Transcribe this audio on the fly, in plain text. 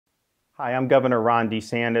Hi, I'm Governor Ron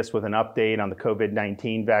DeSantis with an update on the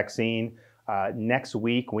COVID-19 vaccine. Next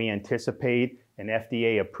week, we anticipate an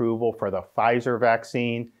FDA approval for the Pfizer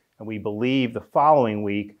vaccine, and we believe the following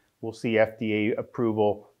week we'll see FDA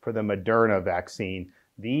approval for the Moderna vaccine.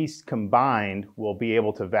 These combined will be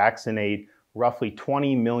able to vaccinate roughly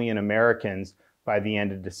 20 million Americans by the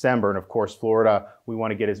end of December. And of course, Florida, we want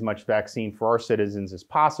to get as much vaccine for our citizens as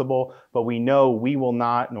possible, but we know we will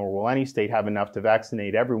not, nor will any state have enough to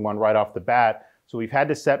vaccinate everyone right off the bat. So we've had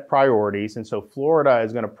to set priorities. And so Florida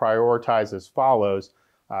is going to prioritize as follows.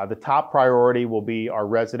 The top priority will be our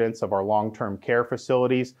residents of our long-term care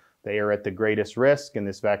facilities. They are at the greatest risk, and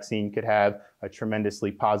this vaccine could have a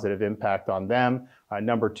tremendously positive impact on them.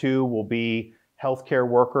 Number two will be healthcare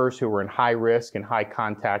workers who are in high risk and high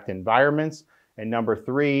contact environments. And number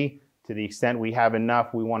three, to the extent we have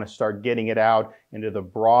enough, we want to start getting it out into the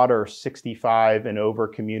broader 65 and over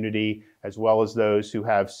community, as well as those who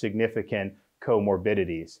have significant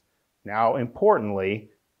comorbidities. Now, importantly,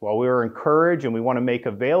 while we are encouraged and we want to make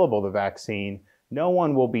available the vaccine, no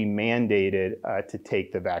one will be mandated to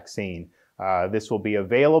take the vaccine. This will be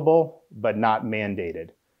available, but not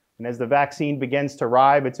mandated. And as the vaccine begins to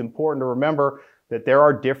arrive, it's important to remember that there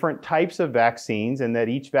are different types of vaccines and that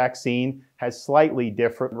each vaccine has slightly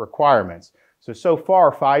different requirements. So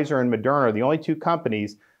far, Pfizer and Moderna are the only two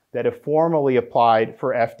companies that have formally applied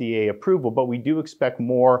for FDA approval, but we do expect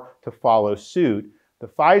more to follow suit. The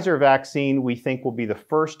Pfizer vaccine, we think, will be the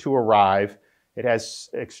first to arrive. It has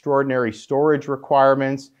extraordinary storage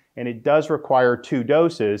requirements, and it does require 2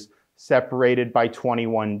 doses separated by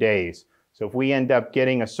 21 days. So if we end up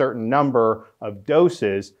getting a certain number of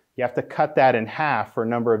doses, you have to cut that in half for a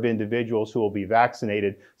number of individuals who will be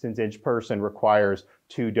vaccinated, since each person requires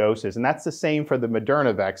 2 doses. And that's the same for the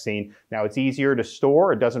Moderna vaccine. Now, it's easier to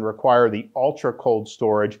store. It doesn't require the ultra cold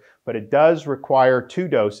storage, but it does require 2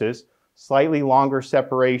 doses, slightly longer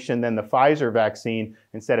separation than the Pfizer vaccine.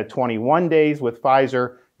 Instead of 21 days with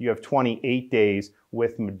Pfizer, you have 28 days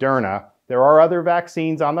with Moderna. There are other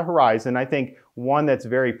vaccines on the horizon. I think one that's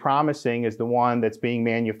very promising is the one that's being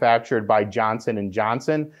manufactured by Johnson &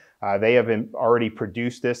 Johnson. They have already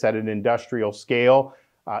produced this at an industrial scale.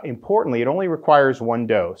 Importantly, it only requires 1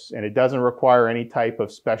 dose, and it doesn't require any type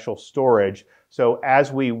of special storage. So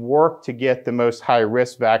as we work to get the most high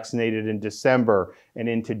risk vaccinated in December and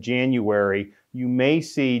into January, you may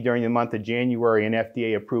see during the month of January an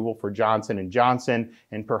FDA approval for Johnson & Johnson,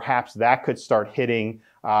 and perhaps that could start hitting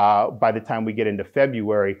by the time we get into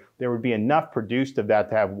February. There would be enough produced of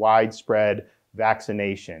that to have widespread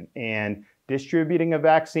vaccination. And distributing a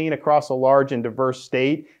vaccine across a large and diverse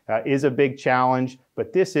state is a big challenge,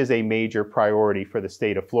 but this is a major priority for the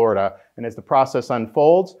state of Florida. And as the process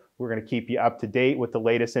unfolds, we're going to keep you up to date with the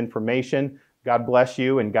latest information. God bless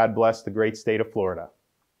you, and God bless the great state of Florida.